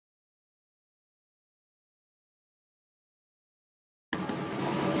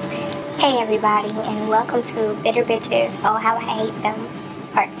Hey everybody, and welcome to Bitter Bitches, Oh How I Hate Them,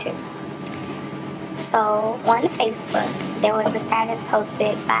 Part 2. So, on Facebook, there was a status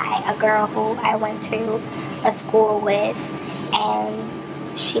posted by a girl who I went to a school with,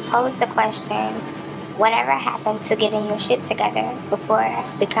 and she posed the question, whatever happened to getting your shit together before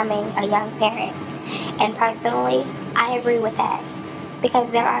becoming a young parent? And personally, I agree with that, because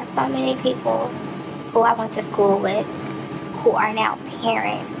there are so many people who I went to school with who are now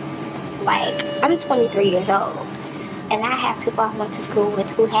parents. Like, I'm 23 years old, and I have people I went to school with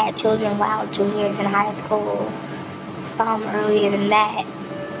who had children while juniors in high school, some earlier than that.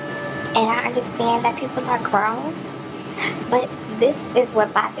 And I understand that people are grown, but this is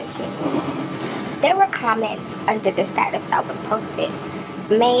what bothers me. There were comments under the status that was posted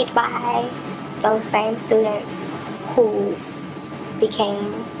made by those same students who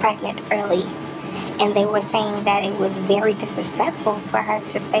became pregnant early. And they were saying that it was very disrespectful for her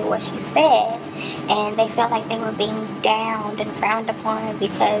to say what she said. And they felt like they were being downed and frowned upon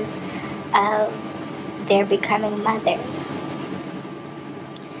because of their becoming mothers.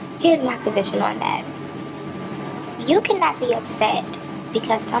 Here's my position on that. You cannot be upset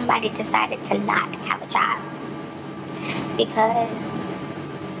because somebody decided to not have a child. Because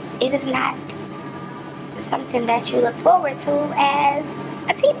it is not something that you look forward to as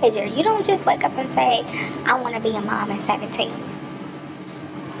a teenager. You don't just wake up and say, I want to be a mom at 17.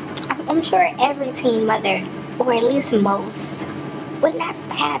 I'm sure every teen mother, or at least most, would not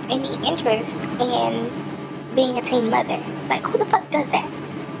have any interest in being a teen mother. Like, who the fuck does that?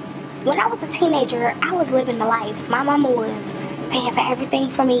 When I was a teenager, I was living the life. My mama was paying for everything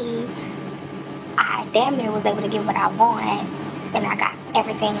for me. I damn near was able to get what I want, and I got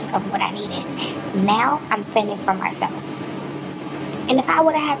everything of what I needed. Now, I'm fending for myself. And if I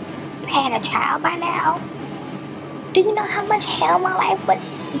would have had a child by now, do you know how much hell my life would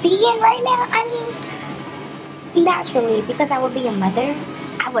be in right now? I mean, naturally, because I would be a mother,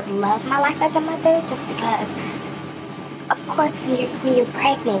 I would love my life as a mother just because, of course, when you're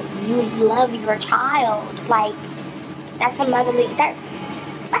pregnant, you love your child. Like, that's a motherly,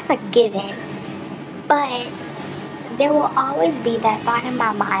 that's a given. But there will always be that thought in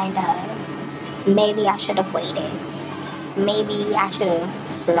my mind of, maybe I should have waited. Maybe I should have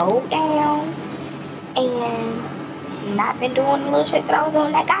slowed down and not been doing the little shit that I was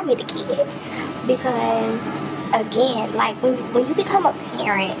doing that got me the kid. Because, again, like, when you become a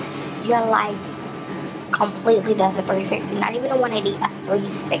parent, your life completely does a 360. Not even a 180, a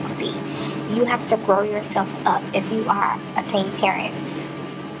 360. You have to grow yourself up if you are a teen parent.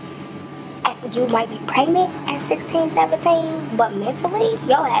 You might be pregnant at 16, 17, but mentally,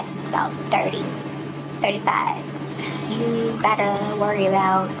 your ass is about 30, 35. You gotta worry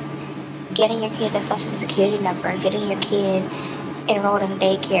about getting your kid a social security number, getting your kid enrolled in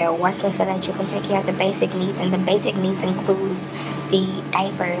daycare, working so that you can take care of the basic needs. And the basic needs include the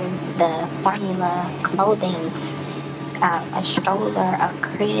diapers, the formula, clothing, a stroller, a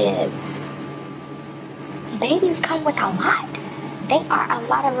crib. Babies come with a lot. They are a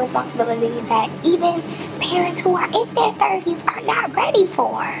lot of responsibility that even parents who are in their 30s are not ready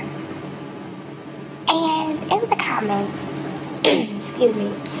for. And in the comments, excuse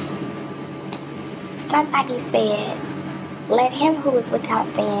me, somebody said, let him who is without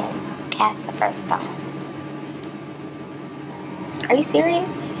sin cast the first stone. Are you serious?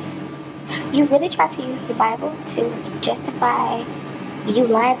 You really try to use the Bible to justify you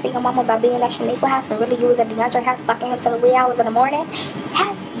lying to your mama about being at Shaniqua house and really you was at DeAndre house fucking him till the wee hours in the morning?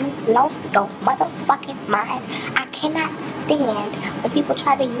 Have you lost your motherfucking mind? I cannot stand when people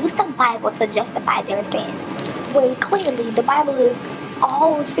try to use the Bible to justify their sins, when clearly the Bible is a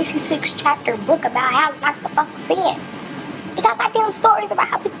whole 66 chapter book about how not to fuck sin. It got goddamn stories about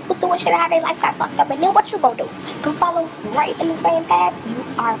how people was doing shit and how their life got fucked up, and then what you gonna do? Gonna follow right in the same path? You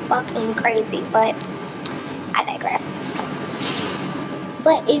are fucking crazy. But I digress.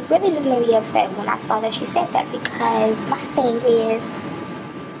 But it really just made me upset when I saw that she said that, because my thing is,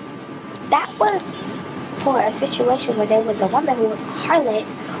 that was for a situation where there was a woman who was a harlot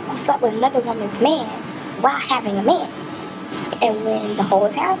who slept with another woman's man while having a man. And when the whole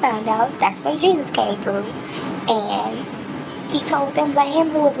town found out, that's when Jesus came through. And he told them, let him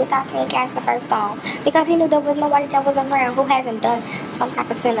who was without sin cast the first stone. Because he knew there was nobody that was around who hasn't done some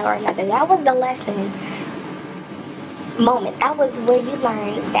type of sin or another. That was the lesson moment. That was where you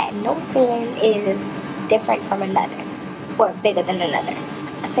learned that no sin is different from another, or bigger than another.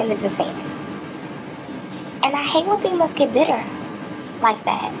 A sin is a sin. And I hate when females get bitter like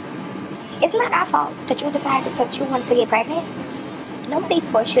that. It's not our fault that you decided that you wanted to get pregnant. Nobody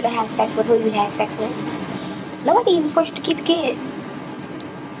forced you to have sex with who you had sex with. Nobody even forced you to keep a kid.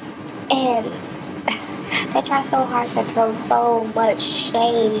 And they try so hard to throw so much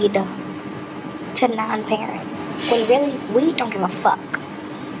shade to non-parents. When really, we don't give a fuck.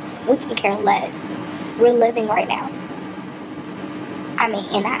 We can care less. We're living right now. I mean,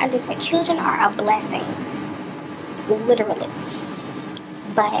 and I understand children are a blessing. Literally.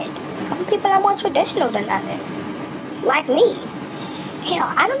 But some people are more traditional than others. Like me.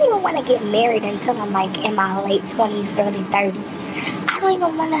 Hell, I don't even want to get married until I'm like in my late 20s, early 30s. I don't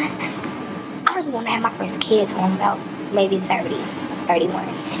even want to have my first kids when I'm about maybe 30, 31.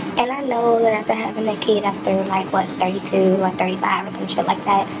 And I know that after having a kid after like, 32 or 35 or some shit like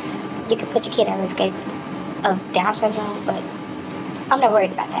that, you can put your kid at risk of Down syndrome, but I'm not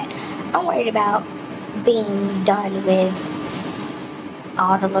worried about that. I'm worried about being done with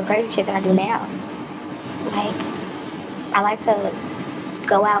all the little crazy shit that I do now. Like, I like to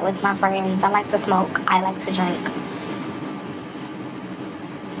go out with my friends. I like to smoke. I like to drink.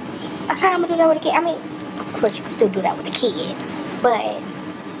 How am I gonna do that with a kid? I mean, of course you can still do that with a kid, but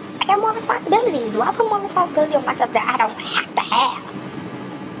I got more responsibilities. Why put more responsibility on myself that I don't have to have?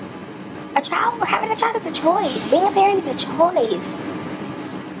 Having a child is a choice. Being a parent is a choice.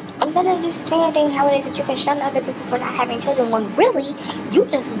 I'm not understanding how it is that you can shun other people for not having children when really you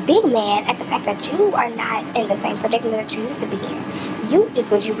just being mad at the fact that you are not in the same predicament that you used to be in. You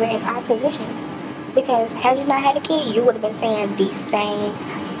just wish you were in our position. Because had you not had a kid, you would have been saying the same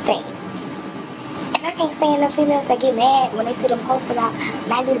thing. And I can't stand them females that get mad when they see them post about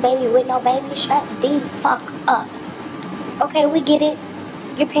 90s baby with no baby. Shut the fuck up. Okay, we get it.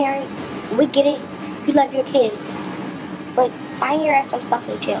 Your parents, we get it. You love your kids. But find your ass some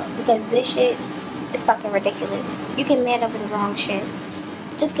fucking chill. Because this shit is fucking ridiculous. You get mad over the wrong shit.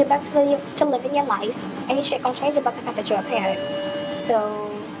 Just get back to living your life. Ain't shit gonna change about the fact that you're a parent.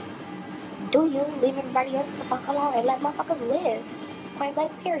 So, do you leave everybody else the fuck alone and let motherfuckers live. Point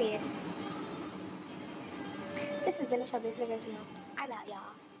blank, period. This has been a Showbiz Original. I'm out,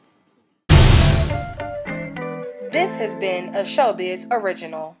 y'all. This has been a Showbiz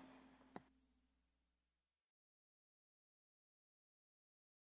Original.